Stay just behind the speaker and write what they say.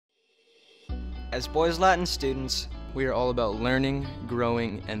As Boys Latin students, we are all about learning,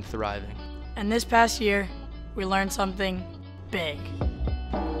 growing, and thriving. And this past year, we learned something big.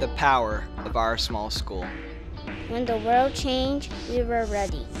 The power of our small school. When the world changed, we were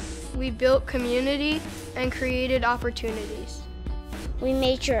ready. We built community and created opportunities. We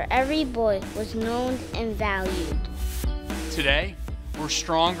made sure every boy was known and valued. Today, we're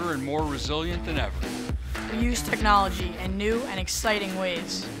stronger and more resilient than ever. We use technology in new and exciting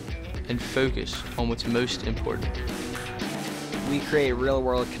ways. And focus on what's most important. We create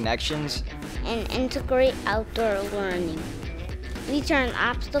real-world connections and integrate outdoor learning. We turn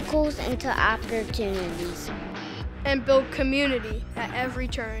obstacles into opportunities. And build community at every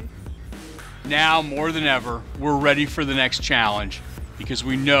turn. Now, more than ever, we're ready for the next challenge because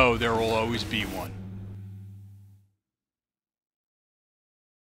we know there will always be one.